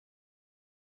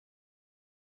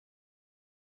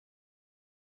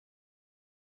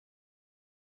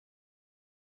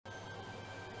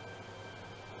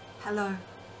Hello,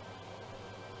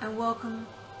 and welcome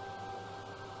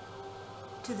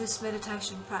to this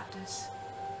meditation practice,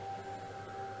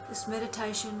 this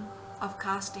meditation of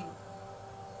casting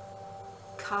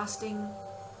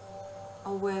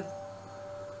a web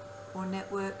or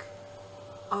network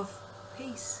of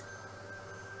peace,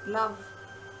 love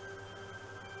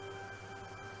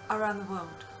around the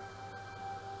world.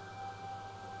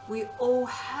 We all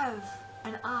have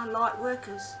and are light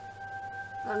workers.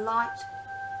 The light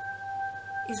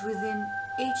is within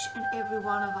each and every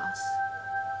one of us.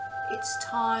 It's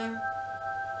time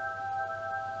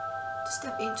to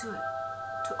step into it,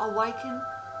 to awaken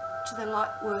to the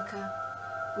light worker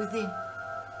within.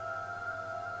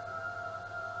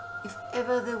 If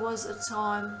ever there was a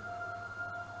time,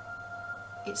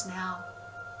 it's now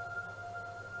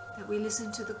that we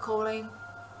listen to the calling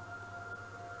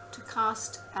to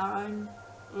cast our own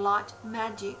light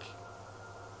magic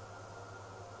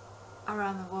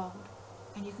around the world.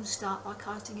 And you can start by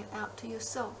casting it out to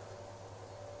yourself,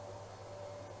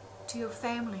 to your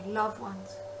family, loved ones,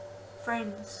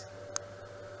 friends,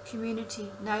 community,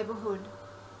 neighborhood,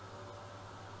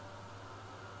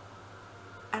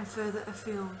 and further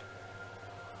afield.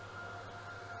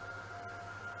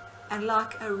 And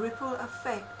like a ripple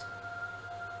effect,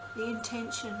 the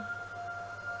intention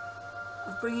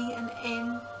of bringing an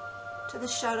end to the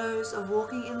shadows of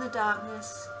walking in the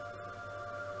darkness,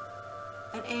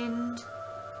 an end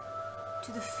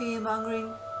to the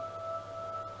fear-mongering,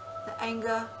 the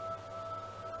anger,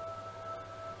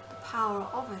 the power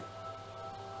of it,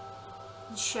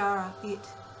 and shower it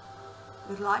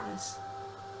with lightness.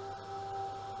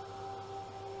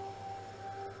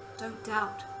 Don't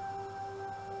doubt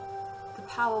the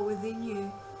power within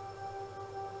you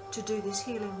to do this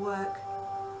healing work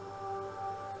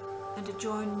and to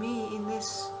join me in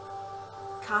this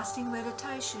casting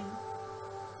meditation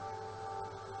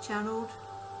channeled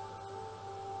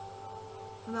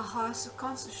from the highest of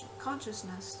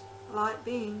consciousness, light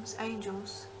beings,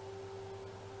 angels,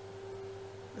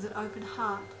 with an open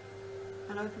heart,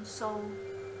 an open soul.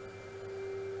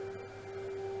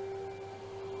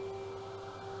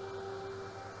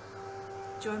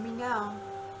 Join me now,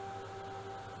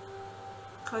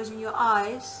 closing your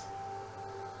eyes,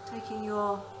 taking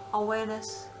your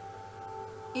awareness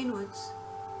inwards,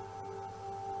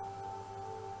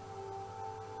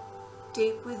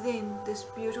 deep within this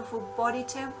beautiful body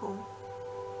temple,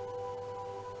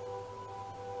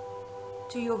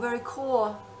 to your very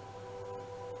core,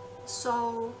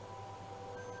 soul,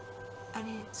 and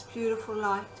its beautiful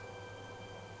light.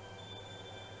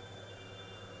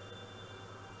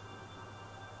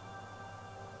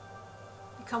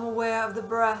 Become aware of the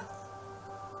breath,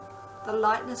 the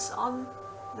lightness on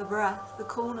the breath, the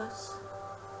coolness,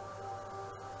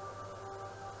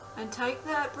 and take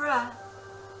that breath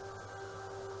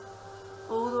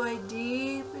all the way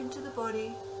deep into the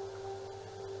body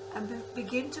and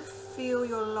begin to feel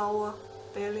your lower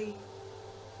belly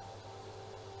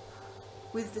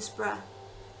with this breath,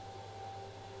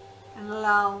 and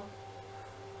allow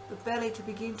the belly to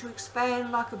begin to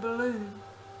expand like a balloon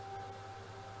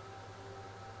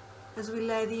as we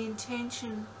lay the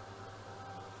intention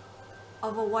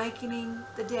of awakening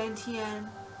the Dantian,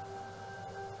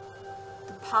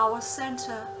 the power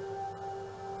center,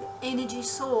 the energy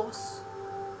source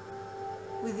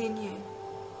within you.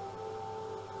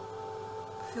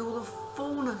 Feel the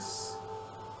fullness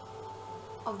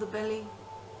of the belly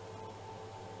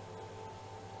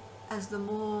as the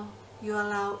more you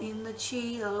allow in the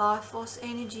chi, the life force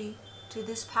energy to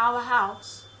this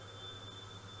powerhouse,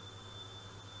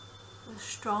 the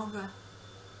stronger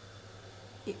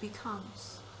it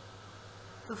becomes,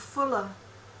 the fuller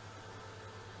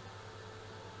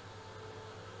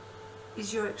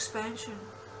is your expansion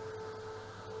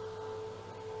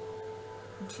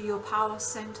into your power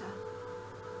center.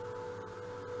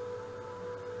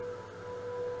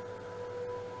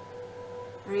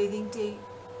 Breathing deep,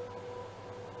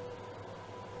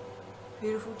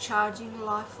 beautiful charging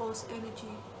life force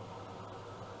energy,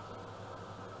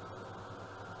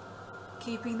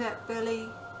 keeping that belly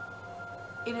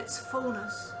in its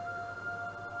fullness.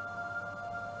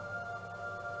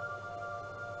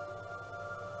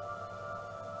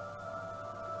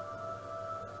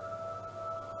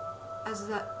 As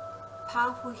that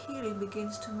powerful healing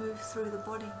begins to move through the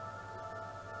body.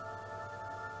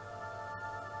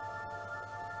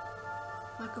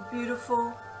 Like a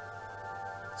beautiful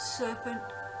serpent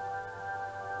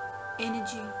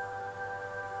energy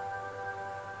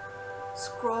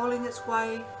scrolling its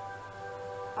way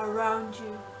around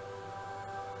you,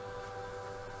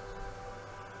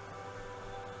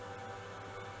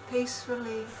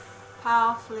 peacefully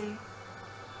powerfully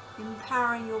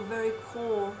empowering your very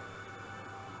core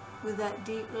with that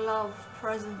deep love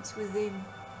presence within.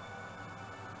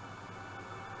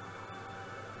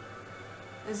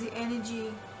 As the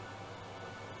energy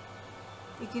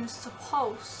begins to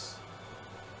pulse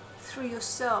through your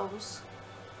cells,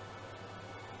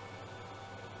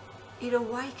 it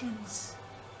awakens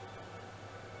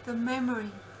the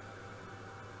memory,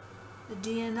 the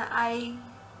DNA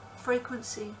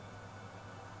frequency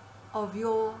of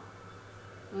your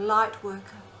light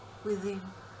worker within.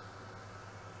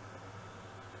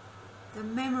 The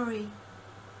memory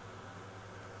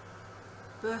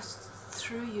bursts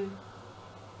through you,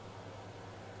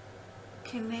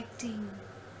 connecting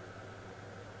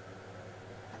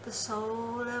at the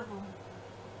soul level.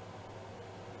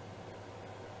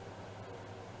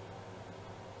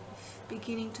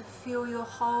 Beginning to fill your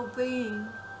whole being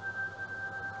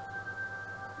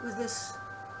with this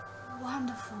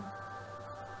wonderful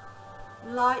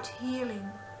light healing.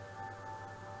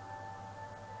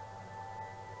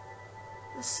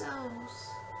 The cells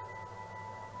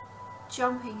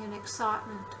jumping in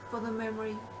excitement for the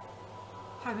memory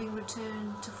having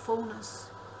returned to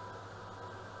fullness.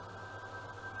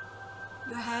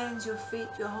 Your hands, your feet,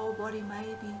 your whole body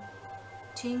may be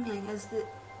tingling as the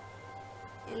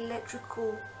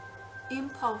electrical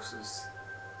impulses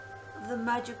of the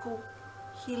magical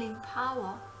healing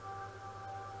power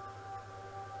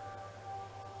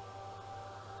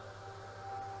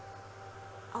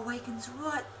awakens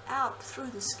right out through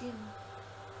the skin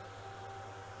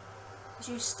as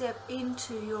you step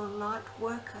into your light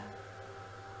worker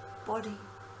body,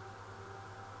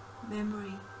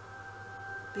 memory,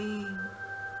 being.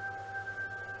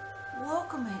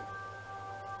 Welcome it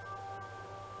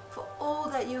for all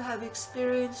that you have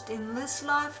experienced in this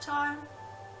lifetime,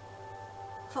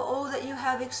 for all that you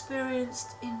have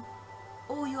experienced in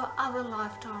all your other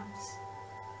lifetimes.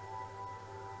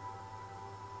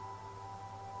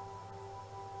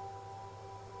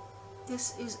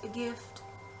 This is a gift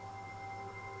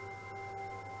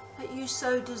that you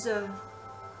so deserve.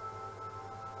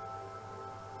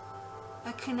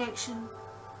 A connection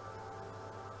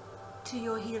to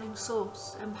your healing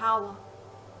source and power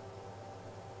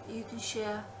that you can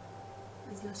share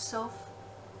with yourself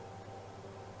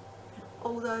and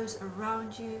all those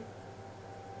around you,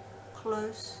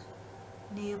 close,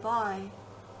 nearby,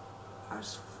 or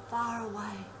as far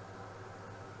away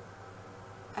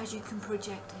as you can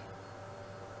project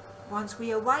it. Once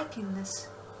we awaken this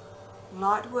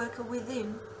light worker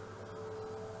within,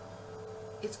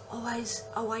 it's always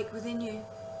awake within you.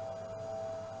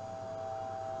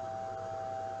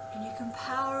 And you can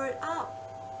power it up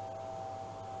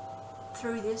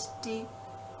through this deep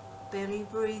belly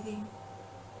breathing.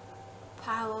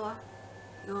 Power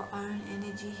your own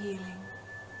energy healing.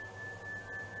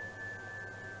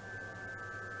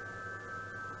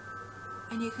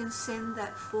 And you can send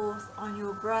that forth on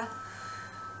your breath,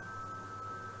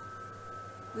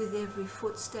 with every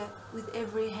footstep, with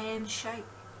every handshake,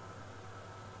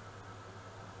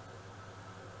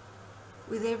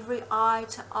 with every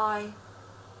eye-to-eye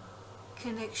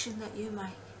connection that you make.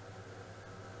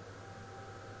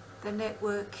 The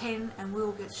network can and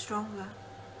will get stronger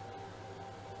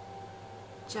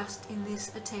just in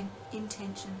this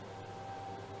intention.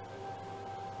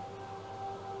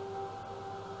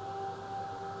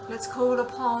 Let's call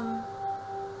upon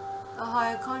the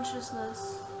higher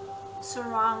consciousness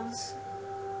surrounds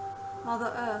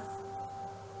Mother Earth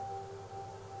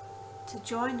to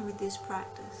join with this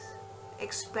practice,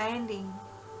 expanding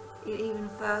it even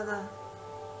further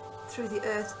through the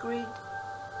Earth grid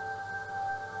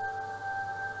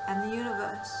and the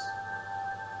universe.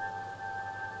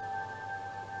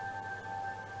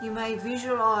 You may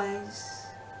visualize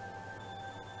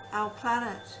our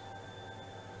planet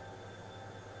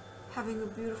having a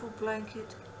beautiful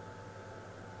blanket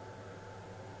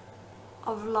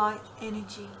of light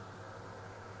energy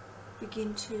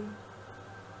begin to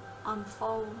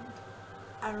unfold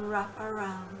and wrap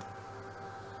around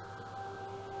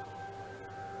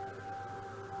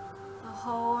the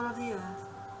whole of the earth.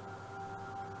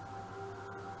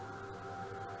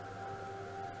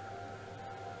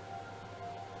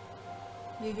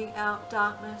 Moving out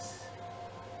darkness,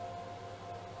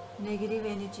 negative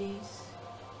energies,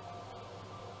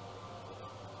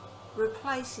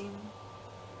 replacing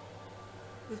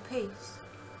with peace,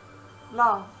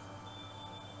 love,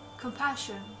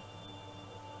 compassion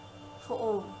for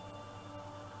all.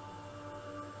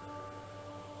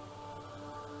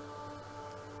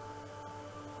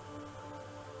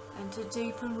 And to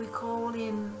deepen, we call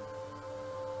in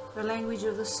the language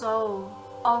of the soul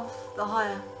of the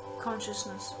higher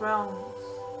consciousness realms,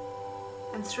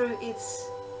 and through its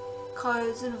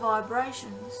codes and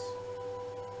vibrations,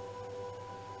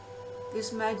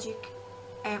 this magic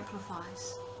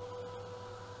amplifies.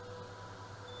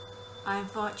 I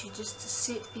invite you just to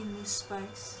sit in this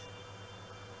space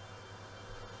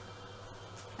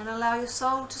and allow your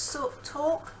soul to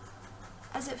talk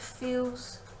as it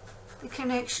feels the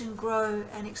connection grow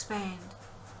and expand.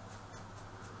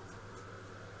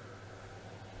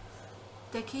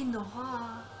 Te ki no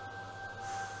ha,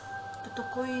 to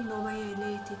koi no mai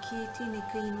le te ki tini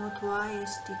ki no tuai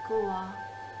es te koa.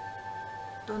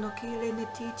 Tono ki le ne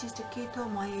teaches te ki to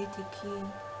mai e te ki,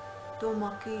 to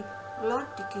maki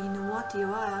lot te ki no wati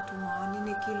wai atu maa, ni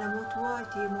ne ki la motua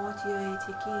te moti e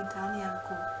te ki tani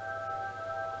alko.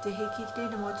 Te hiki te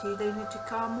no moti le ne te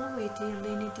kamo e te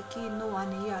le ne te ki no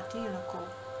ane ia te lako.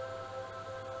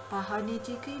 Pahani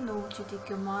te ki no te te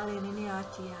kamale ne ne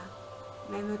atia.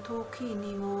 Le me tō ki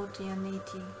ni mō te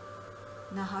aneti.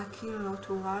 Na haki lo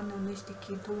tō anu nis te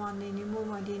ki tō ane ni mō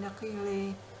madi na ki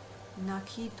le na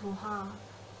ki tō hā.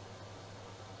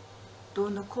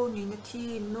 Tōna koni na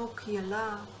ti no ki a la,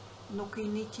 no ki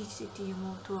ni ti se ti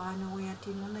mō tō anu e a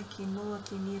ti nona ki noa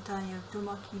te ni tai au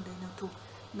tūmaki le na tō.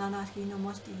 Nana ki no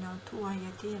masti na tū ai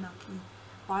a tēna ki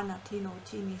wāna tino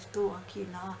tini stoa ki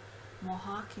nā. Mō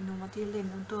haki no mati le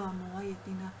no tō mō ai a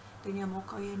tina. Tenia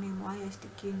moka e ni mai e te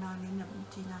ki nā nina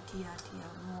tina tia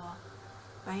mua.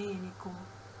 Pai e ni ko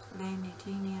le ni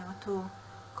tini a tō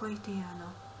koi te ana.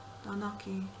 Tana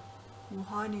ki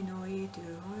muhani no e te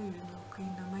roi no ki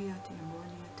na mai a te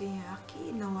moni a te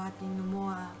aki no a te no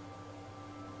moa.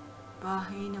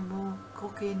 Pahi na mo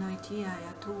koke no i tia e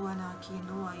a tō ana ki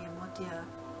noa e motia.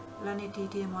 Lane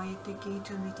te mai e te ki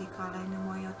tumi te kālai na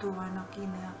mai a tō ana ki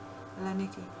nea. Lane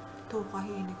te tō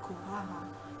pahi e ni ko haha.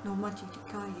 No mati te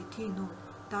kai e tino,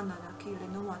 tana na ki le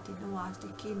noa te noa te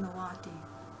ki noa te.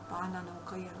 Pāna no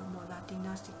kai alo mo la te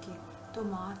nasi ki, tō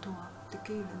mātua te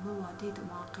ki le noa te te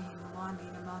māki he noa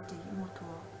ni na mā te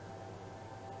imotua.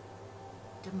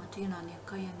 Te matina ni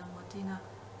kai e noa tina,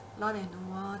 lare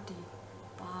noa te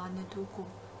pāne tūko,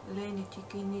 le ni te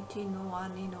ki ni ti noa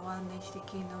ni noa ni te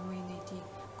ki no me ni ti,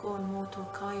 ko moto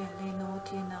kai e le no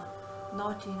tina,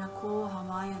 no tina ko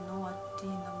hamaia noa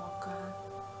tina maka.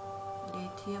 Le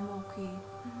tia mo ki,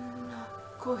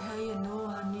 ko hei e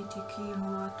noa ni te ki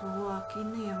mua toa, ki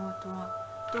ni e mo toa,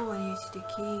 toa e te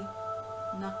ki,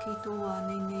 na ki toa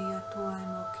ni ni a toa e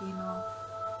mo ki no.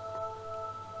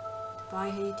 Pai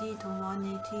hei ti toa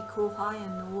ni ti ko hai e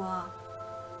noa,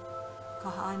 ka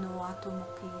hai noa to mo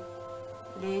ki,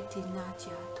 le ti nā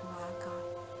tia toa ka.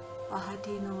 Paha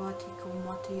ti noa ti ko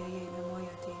moti e na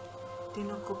moia te,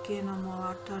 tino ko kena mo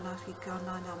ata na ki ka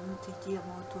nana mo te tia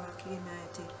mo toa kena e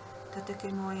te. Tata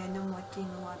ke noa e no mo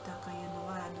tino ata ka e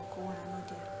noa anu kōna no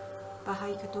te.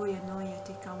 Pahai katoa e noa e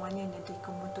te kawane ne te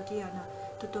komoto te ana,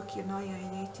 tutoki e noa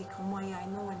e te komai ai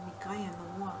noa ni kai anu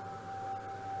moa.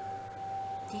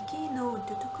 Te ki no,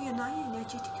 tutoki e noa e ne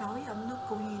te kaui amno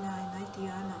kohi na e nai te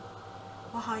ana.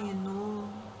 Pahai e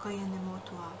no, kai ane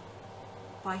motua.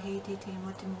 Pai hei te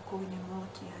moti mo kohi ne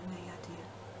moti ane ia te.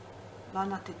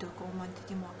 Lana te toko man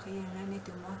te moa kai e nane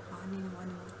te moa hane ni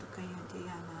wani motu kai e te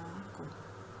ana ako.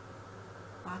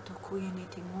 Pāto koe ne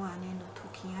te moa ne no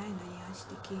toki ai na i hasi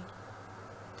te ki.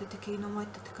 Te te ki no mai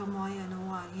te te kamai anu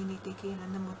wā, i ne te ki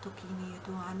lana mo toki ni e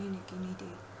tō ane ne ki ni te.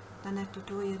 Tana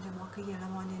tuto e te maka i ala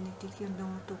wane ne te ki no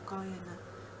mo toka e na.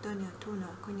 Tane a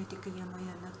tūna, koe te ki a mai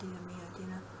ana te a mea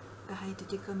tēnā. Pahai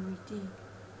te kamui ti.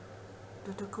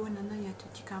 Toto koe nana ia tu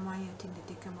te kamai a tēne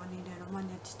te kamani ne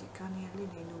romani a te kane a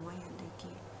lene no mai a te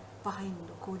ki. Pahai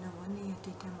no koe na wane a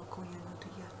te tama koe anu tu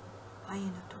ia. Ai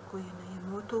na toko e na ia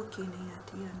moto ki na ia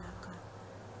te anaka.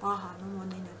 Paha no mo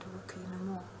na toko ki na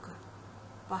moka.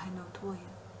 Pahe no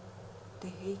toia. Te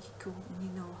heiki ko ni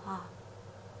no ha.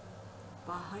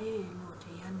 Paha e no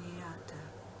te ane ata.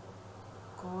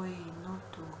 Koe no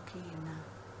to ki na.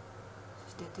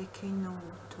 Te ki no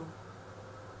to.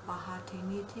 Paha te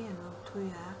ni te no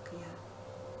toia akia.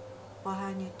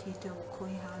 Paha ni te te o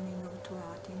koe hane no to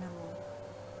a te na mo.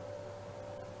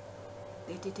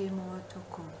 Te mo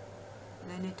toko.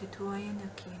 Lene te tua e na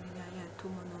ki nina ia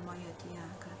tua no mai a te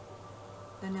aka.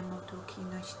 Lene moto ki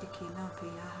no te ki nā pe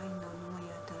a hai no mai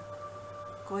a ta.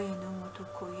 Koe no moto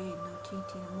koe e no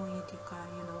titi no moi e te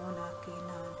kai no ona ke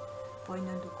nā. Poi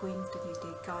nandu koe intani te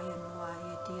kai no a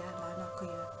e te ala na koe.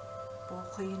 Po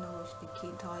koe no te ki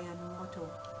tai anu moto.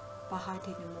 Pahai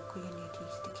te ne mo koe ne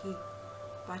te ki.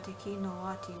 Pa te ki no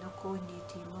ati no koe ni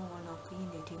te mo ana ki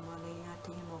ne te male a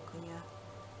te mo koe.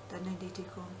 Tana de te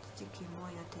kom te ki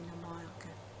moia te na moaka.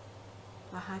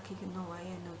 Maha ki no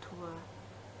ai no tua.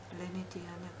 Lene te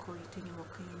ana koi te ni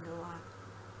moka i noa.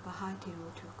 Bahai te o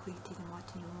tu kui te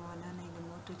mati mo anane le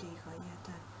motu te ka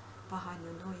iata. Bahai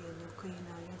no noia no kui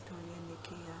na yato ia ne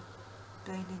kia.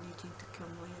 Daina ni te te kia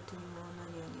moia te mo na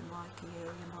ia ni mai ki e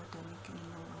ia mota ni ki ni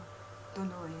noa.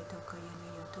 Tono e toka ia ni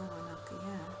a toa na ki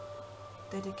ia.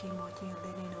 Tere ki mo te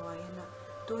lene no a ina.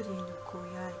 Tori no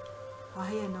kui ai.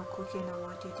 Ahia no kuke na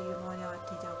mo te mo ia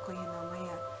te tau kui na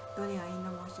mea. Tori a ina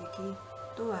mo se ki.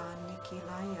 Toa ni ki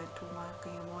lai a tu mai ki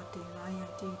a mo te lai a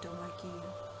te to mai ki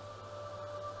ia.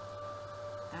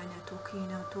 Aina toki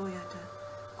na toia ta.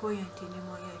 Koia te ni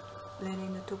mo ia. Lene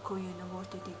na toko ia na mo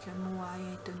te kia mua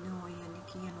ai te nua ia ni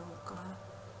ki ia no ka.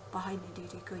 Pahai ni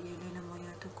te ko ia lena mo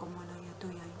ia toko mana ia to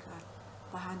ia ka.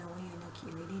 Pahana o ia na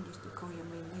ki lene ni te ko ia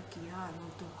me ni ki a no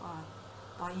to ka.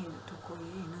 Pai na toko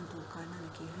ia no to ka na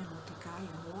ki ia mo te ka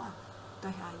ia moa.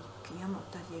 Tai hai ki ia mo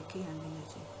tari e ki a ni ia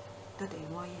te. Tate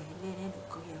mo ia lene no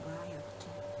ko ia ba ia te.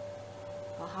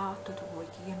 Paha to to mo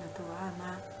ki ia na to a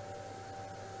na.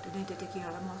 Tene te ki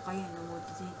ala mo ka ia na mo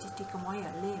te ka mo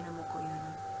ia le na mo ko ia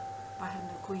na.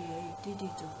 Pahana ko ia e titi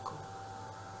toko.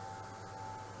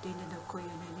 Tēnā no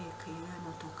koia nene ki ia no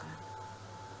toka.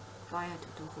 Whaia te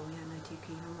toko ia na te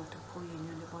ki no to koia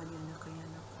ia na bani ana ka ia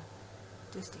no ka.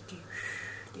 Just te ki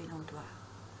tēnā o tua.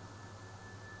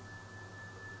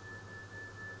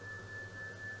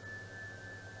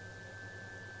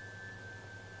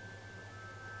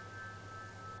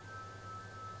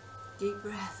 Deep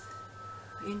breath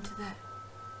into that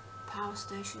power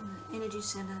station, the energy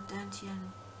center, Dantian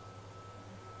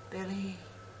belly.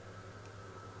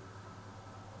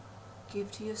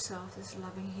 Give to yourself this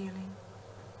loving healing.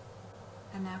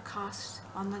 And now cast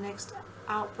on the next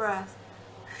out breath.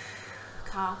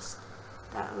 Cast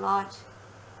that light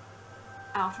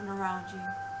out and around you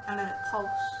and let it pulse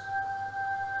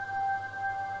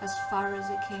as far as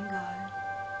it can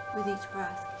go with each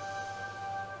breath.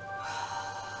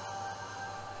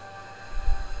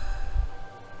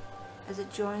 As it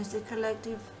joins the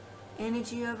collective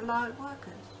energy of light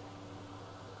workers,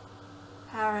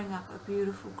 powering up a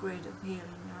beautiful grid of healing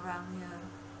around the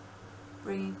earth,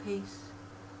 bringing peace,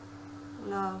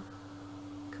 love,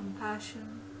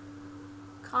 compassion,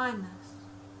 kindness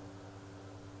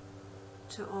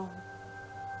to all.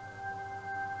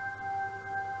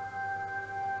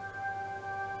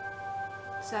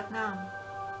 Sat Nam.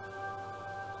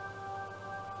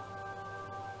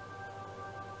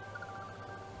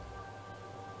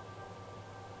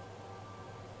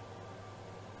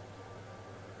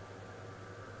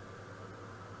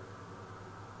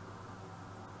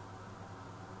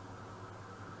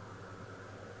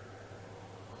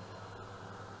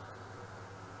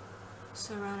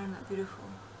 Surrounding that beautiful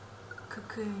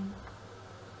cocoon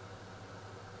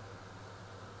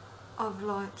of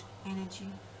light energy.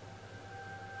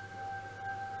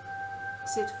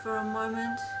 Sit for a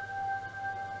moment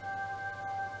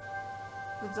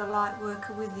with the light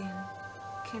worker within.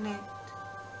 Connect.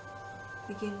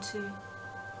 Begin to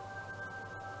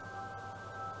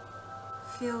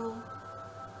feel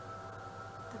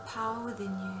the power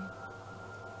within you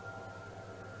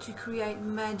to create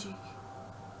magic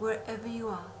wherever you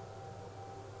are.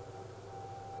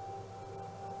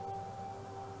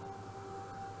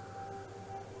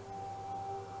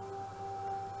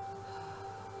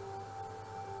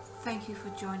 Thank you for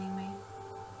joining me,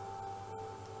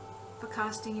 for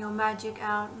casting your magic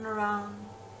out and around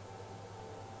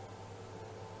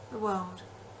the world.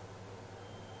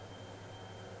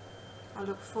 I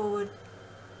look forward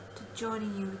to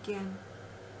joining you again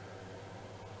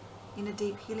in a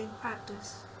deep healing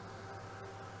practice,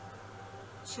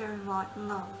 sharing light and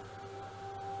love.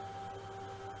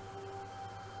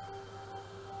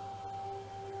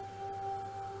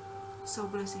 Soul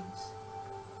blessings.